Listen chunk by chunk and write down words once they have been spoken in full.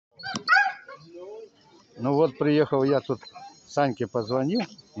Ну вот приехал я тут, Саньке позвонил,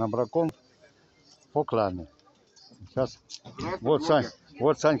 на бракон по клане. Сейчас, вот,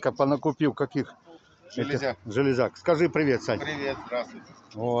 вот Санька понакупил каких железяк. Скажи привет, Сань. Привет, здравствуйте.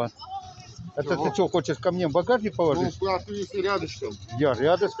 Вот. Это ты что, хочешь ко мне в багажник положить? Ну, ты если рядышком. Я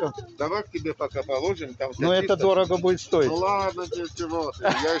рядышком. Давай к тебе пока положим. Там но это дорого будет стоить. Ну ладно, чего ты.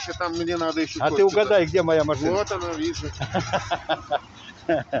 Я еще там, мне надо еще. А ты угадай, где моя машина? Вот она, вижу.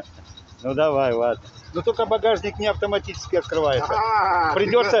 Ну давай, ладно. Но только багажник не автоматически открывается.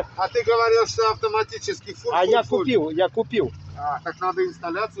 Придется. А ты говорил, что автоматически. Я купил. Так надо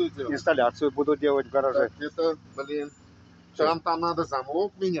инсталляцию делать. Инсталляцию буду делать в гараже. Так, это, блин. Там надо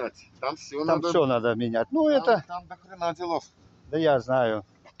замок менять. Там все надо менять. Ну это. Там до хрена делов. Да я знаю.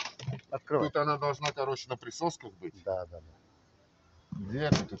 Открой. Тут она должна, короче, на присосках быть. Да. Где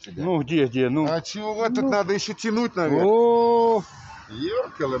тут у тебя? Ну где? Ну. А чего? Тут надо еще тянуть, наверное. О,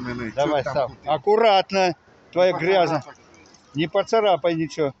 ёркалэмэны. давай, Сав. Аккуратно. Твоя грязь. Не поцарапай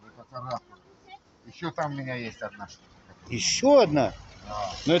ничего. Еще там у меня есть одна. Еще одна?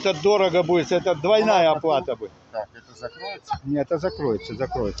 Да. Но это дорого будет, это двойная оплата будет. Так, это закроется? Нет, это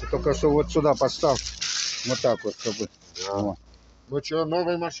закроется. Только что вот сюда поставь. Вот так вот, чтобы. Да. Вот. Ну что,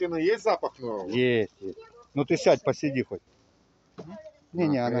 новая машина, есть запах нового? Есть. Ну ты сядь, посиди хоть.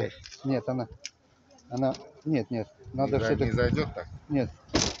 Не, она. Нет, она. Нет. Надо все-таки. Не зайдет так? Нет.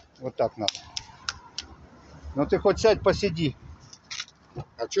 Вот так надо. Ну ты хоть сядь, посиди.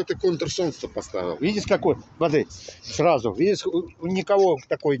 А что ты контрсонс-то поставил? Видишь какой? Смотри, сразу. Видишь, у никого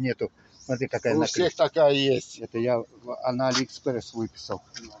такой нету. Смотри, какая у всех такая есть. Это я на Алиэкспресс выписал.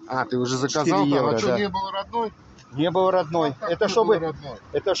 А, ты уже заказал? 4 евро, а что, да. не был родной? Не был родной.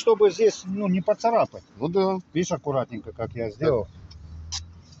 Это чтобы здесь, ну, не поцарапать. Ну да. Видишь, аккуратненько, как я сделал.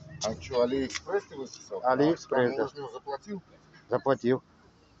 А что, Алиэкспресс ты выписал? Алиэкспресс, да. Заплатил? Заплатил.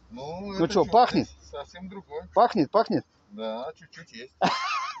 Ну что, пахнет? Совсем другой. Пахнет? Да, чуть-чуть есть.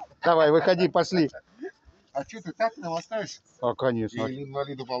 Давай, выходи, пошли. А что, ты так нам оставишь? А, конечно. Или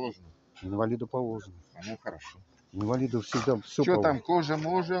инвалиду положено? Инвалиду положено. Ну, хорошо. Инвалиду всегда все что там, кожа,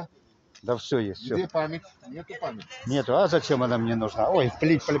 можа? Да все есть. Где память? Нету памяти? Нету. А зачем она мне нужна? Ой,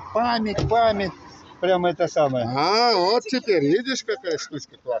 память. Прямо это самое. А, вот теперь видишь, какая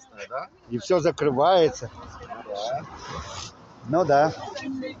штучка классная, да? И все закрывается. Да. Ну да.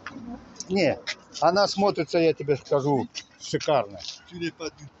 Не, она смотрится, я тебе скажу, шикарно.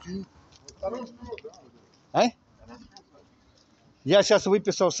 А? Я сейчас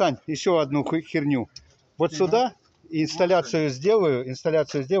выписал, Сань, еще одну херню. Вот сюда инсталляцию сделаю,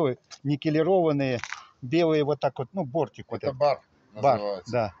 никелированные, белые вот так вот, ну, бортик. Это вот бар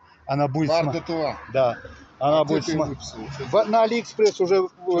называется. Да. Она будет... Бар де туа. Да. Она будет... На Алиэкспресс уже...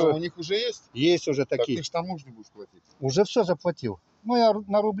 Что, у них уже есть? Есть уже такие. Так ты ж таможню будешь платить. Уже все заплатил. Ну, я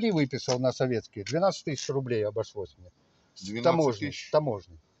на рубли выписал, на советские. 12 тысяч рублей обошлось мне. 12 тысяч?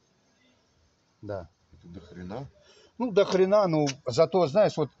 Таможни. Да. Это до хрена? Ну, до хрена, ну, зато,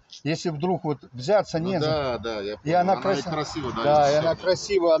 знаешь, вот, если вдруг вот взяться ну, не да, я понял. и она красиво, да, и она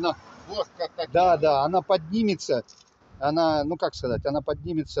красиво, она... Вот как так. Да, она поднимется, она, ну, как сказать, она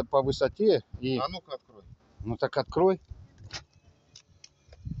поднимется по высоте и... А ну-ка открой. Ну, так открой.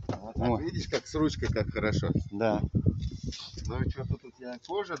 Вот так, видишь, как с ручкой, как хорошо. Да. Ну и что, тут у тебя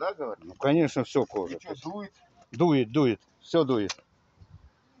кожа, да, говоришь? Ну, конечно, все кожа. И что, дует? Дует, все дует.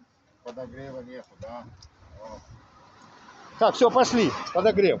 Подогрева нету, да? Вот. Так, все, пошли,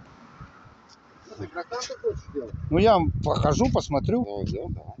 подогрев. Ты кроканты хочешь делать? Ну, я похожу, посмотрю.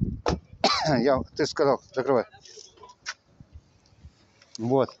 Да. Ты сказал, закрывай.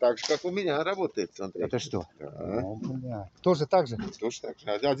 Вот. Так же, как у меня работает, смотри. Это что? Да. О, бля. Тоже так же? Тоже так же.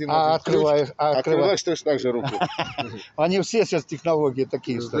 Один открываешь, открываешь тоже так же руку. Они все сейчас технологии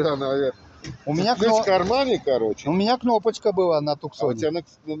такие, что да, наверное. у меня в кармане, короче. У меня кнопочка была на туксоне. А у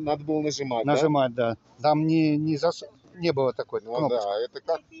тебя надо было нажимать, нажимать, да? Там не было такой ну, кнопочки. Да, это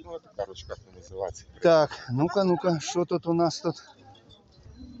как, ну, это, короче, как это называется. Так, ну-ка, что тут у нас тут?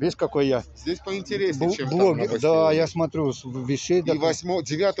 Видишь, какой я? Здесь поинтереснее, чем блогер. Там да, я смотрю, вещей. И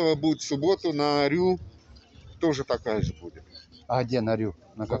 9 будет в субботу на Рю, тоже такая же будет. А где на Рю?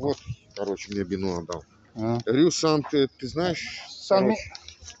 На ну, вот, короче, мне Бину отдал. Рю ты знаешь?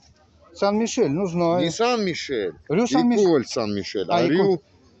 Сан-Мишель, ну знаю. Не Сан-Мишель. Рю Сан-Мишель. Сан-Мишель, а Рю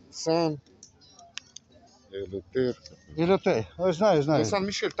Сан... Элютер. Знаю. Ну,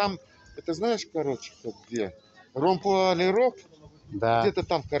 Сан-Мишель, там, это знаешь, короче, где? Ромпуа-Ле-Рок? Да. Где-то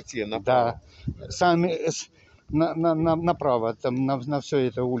там в карте, направо. Да. Направо, там на все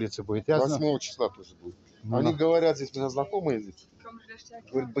это улице будет. 8 числа тоже будет. Они говорят, здесь у меня знакомые здесь.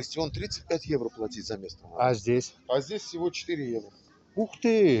 Говорят, бастион 35 евро платить за место. А здесь? А здесь всего 4 евро. Ух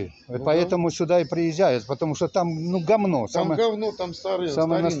ты! Ну Поэтому сюда и приезжают, потому что там, ну, говно. Там самое, говно, там старое,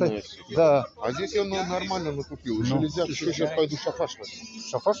 самое старинное. настоящее. Да. А здесь я нормально накупил. Ну. Железяк, еще сейчас пойду шафаш возьму.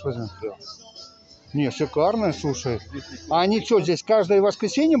 Шафаш возьмем? Да. Не, шикарная, слушай. А они что, здесь каждое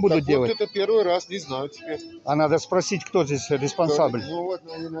воскресенье будут Так делать? вот это первый раз, не знаю теперь. А надо спросить, кто здесь респонсабль. Ну вот,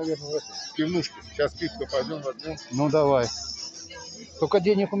 они, наверное, в этом, в пивнушке. Сейчас пивка пойдем возьмем. Ну давай. Только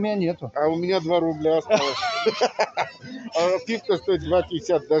денег у меня нету. А у меня 2 рубля осталось. А пивка стоит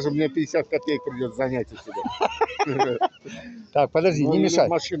 2,50. Даже мне 50 копеек придется занять у себя. Так, подожди, Ну, не или мешай. в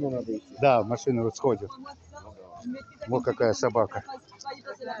машину надо идти. Да, в машину вот сходит. Вот какая собака.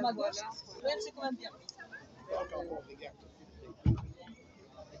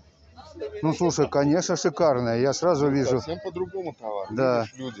 Ну слушай, конечно, шикарная. Я сразу вижу. Совсем по-другому товар. Да.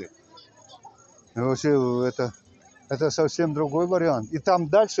 Видишь, люди. Вообще это совсем другой вариант. И там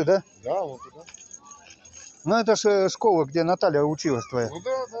дальше, да? Да, вот туда. Ну это же школа, где Наталья училась твоя. Ну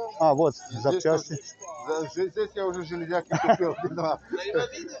да, да. А, вот, И здесь запчасти. Здесь я уже железяки купил.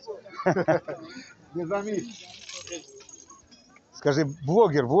 Не заметь. Скажи,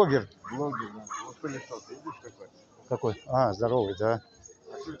 блогер. Блогер, да. Вот пылесос, видишь какой? Какой? А, здоровый, да.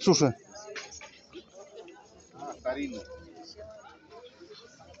 Слушай. Старинный.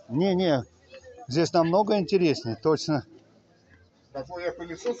 Не, здесь намного интереснее, точно. Такой я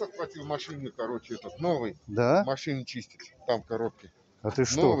пылесос отхватил в машине, короче, этот новый. Да? Машину чистить, там в коробке. А ты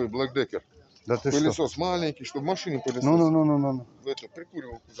что? Новый Блэкдекер. Да ты Пылесос маленький, чтобы машине пылесос. Ну. В эту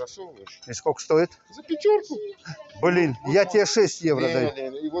прикуривалку засовываешь. И сколько стоит? За 5. Блин, я тебе 6 евро даю.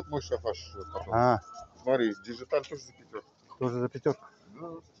 Не. И вот мой шафаш потом. А, Смотри, диджиталь тоже за 5. тоже за 5. Да.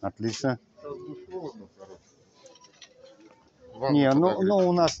 Отлично. Сейчас душ холодно, короче. Не, Ванну ну подогреть.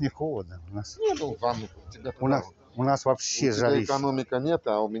 у нас не холодно. Ну, ванну тебя У нас вообще у тебя жарище. экономика нет,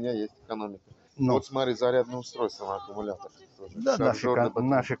 а у меня есть экономика. Ну, Вот смотри, зарядное устройство на аккумулятор. Тоже. да, Шаржер на батарее.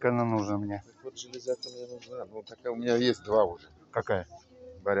 нафиг она нужна мне. Вот железяка мне нужна. Ну, такая у меня есть 2 уже. Какая?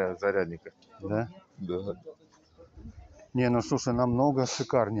 Зарядника. Да? Да. Не, ну слушай, намного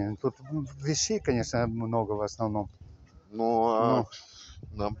шикарнее. Тут вещей, конечно, много в основном. Ну, а,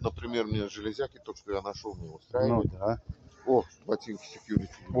 например, мне железяки, то, что я нашел, не Ну устраивает. да. О, ботинки security.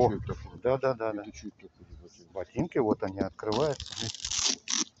 О, Ничего такого. да. Это чё это такое ботинки? Ботинки, вот они открываются.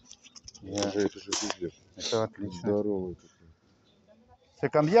 Это же пиздец. Это отлично. Здоровый такой. C'est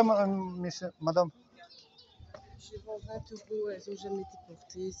combien, madame? Je vends 20 euros, elles ont jamais été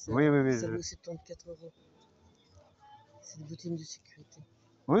portées. Ça, Oui. ça vaut 74 euros. C'est des bottines de sécurité.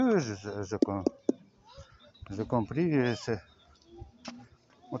 Oui, j'ai compris.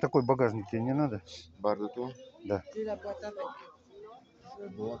 Вот такой багажник тебе не надо? Бардатон? Да. J'ai la boîte avec.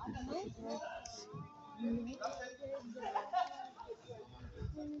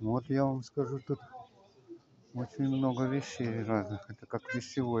 Вот я вам скажу, тут очень много вещей разных. Это как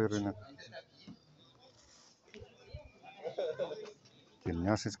вещевой рынок.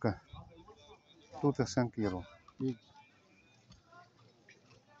 Тельняшечка. Тут и Санкиру.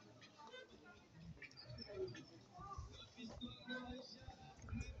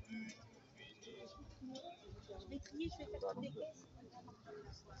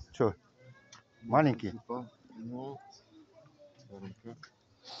 Че? Маленький? Ну, Voici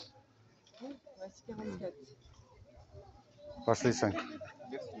 44. Пошли, Сань.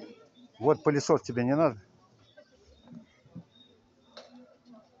 Вот пылесос тебе не надо?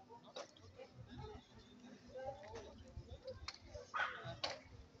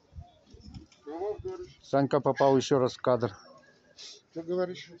 Санька попал еще раз в кадр. Что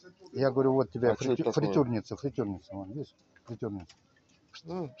говоришь? Я говорю, вот тебе А что это такое? фритюрница. Вон, видишь? Фритюрница.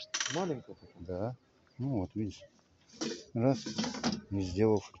 Ну, маленькая такая. Да. Ну вот, видишь. Раз. И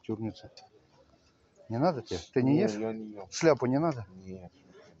сделал фритюрницу. Не надо тебе? Ты не ешь? Я не ел. Шляпу не надо? Нет.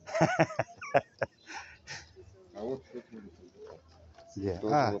 А вот что это? Где?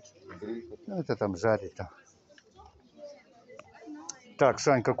 Тоже А, вот гриль. ну это там жарить там. Так,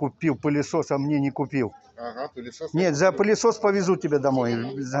 Санька купил пылесос, а мне не купил. Ага, пылесос. Нет, за пылесос повезу тебя домой.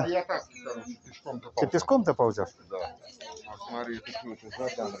 А я так, короче, пешком-то Ты ползал. пешком-то ползешь? Да. А смотри, это что, это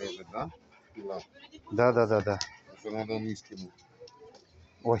задан резать, да? Пила. Да. Это надо Мискину.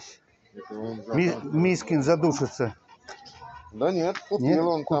 Ой, Это он Мискин задушится. Да нет, купил, Нет?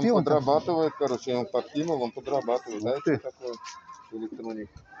 он Купил он там там? подрабатывает, короче, я ему подкинул, он подрабатывает. Да, Ух ты. это такое электроник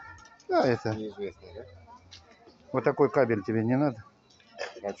Да, это. неизвестно, да? Вот такой кабель тебе не надо?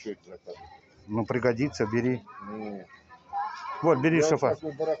 А что это за кабель? Ну, пригодится, бери. Нет. Вот, бери Я шафаш.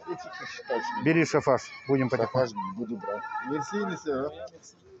 такой барахличик считаю, что Бери шафаш. Будем потихоньку. шафаш буду брать. Мерси, а?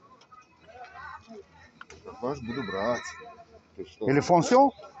 Шафаш буду брать. Ты что? Или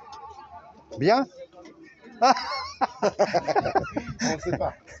фонсион? Bien? Он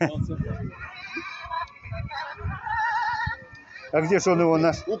сыпа. А где же он его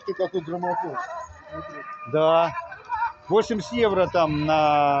на... Ух ты, какой граммофон. Да. 80 евро там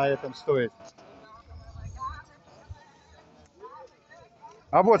на этом стоит.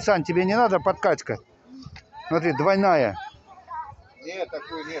 А вот, Сань, тебе не надо подкачка? Смотри, двойная. Нет,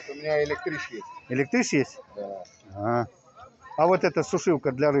 такой нет, у меня электрич есть. Электрич есть? Да. А вот эта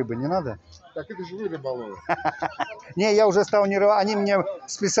сушилка для рыбы не надо? Так это же вы рыболовы. Не, я уже стал не рыболов. Они мне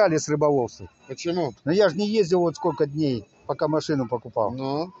списали с рыболовства. Почему? Но я же не ездил вот сколько дней, пока машину покупал.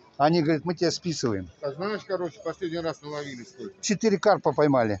 Ну? Они говорят, мы тебя списываем. А знаешь, короче, последний раз наловили сколько? 4 карпа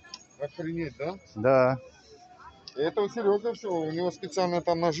поймали. Охренеть, да? Да. Это у Серега все, у него специальная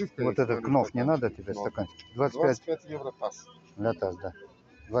там наживка. Вот есть, этот кнов не надо тебе, Кнов. стаканчик? 25 евро таз. Для таз, да.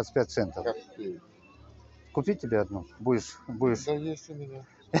 25 центов. Как ты? Купи тебе одну. Будешь. Да есть у меня.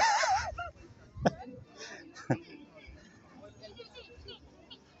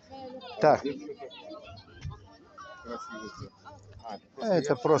 Так, Красивый.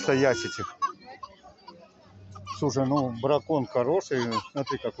 это просто ящичек. Слушай, ну бракон хороший.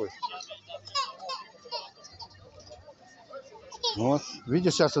 Смотри какой. Вот.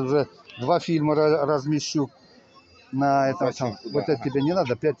 Видишь, сейчас уже 2 фильма размещу на этом. Зачем? Вот это тебе не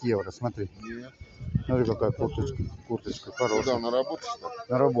надо, 5 евро, смотри. Нет. Смотри, какая курточка. Курточка хорошая. Куда, на работу, что ли?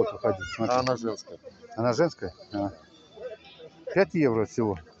 На работу ходить, смотри. А она женская. Она женская? 5 евро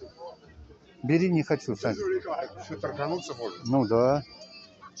всего. Бери, не хочу, Сань. Что, торгануться можно? Ну да.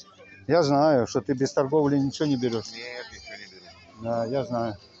 Я знаю, что ты без торговли ничего не берешь. Нет, ничего не беру. Да, я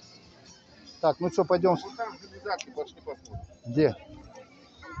знаю. Так, ну что, пойдем. Ну там железяки, пошли посмотрим. Где?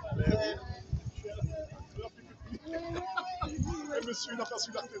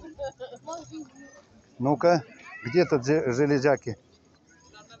 Ну-ка, где тут железяки?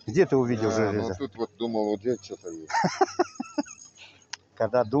 Где ты увидел Ну железяк? тут вот думал, вот здесь что-то есть.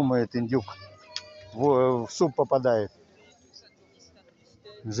 Когда думает индюк, в суп попадает.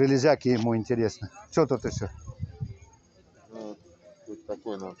 Железяки ему интересно. Что тут еще? Вот, тут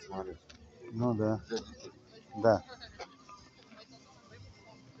такой надо смотреть. Ну да. Да.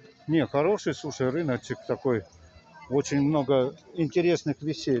 Не, хороший, слушай, рыночек такой. Очень много интересных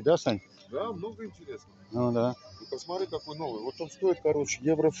вещей, да, Сань? Да, много интересного. Ну да. И посмотри, какой новый. Вот он стоит, короче,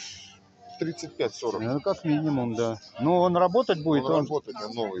 евро 35-40. Ну, как минимум, да. Ну, он работать будет, Он работает,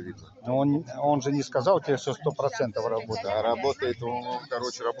 он новый, видно. он же не сказал тебе, что 100% работает. Да, работает, он,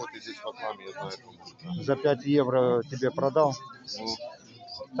 короче, работает здесь по плане, я знаю. За 5 евро тебе продал. Ну,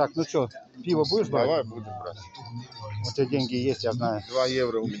 Так, ну что, пиво будешь брать? давай будем брать. У тебя деньги есть, я знаю. 2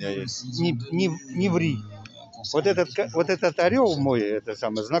 евро у меня есть. Не ври. Вот этот орел мой, это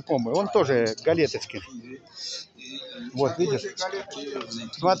самый знакомый, он тоже галеточки. Вот, видишь?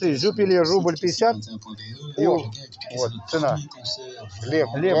 Смотри, жупеле рубль 50. И вот цена. Хлеб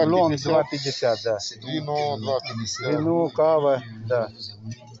Блон 2,50. 2,50, да. Вино 2,50. Вино, кава, да.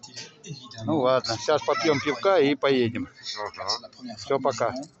 Ну ладно, сейчас попьем пивка и поедем. Все,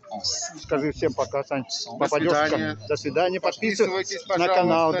 пока. Скажи всем пока, Сань. Попадешь свидания. До свидания. Подписывайтесь на пожалуйста.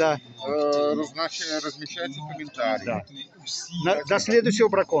 канал, да. Размещайте комментарии. Да. До следующего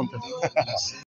браконта.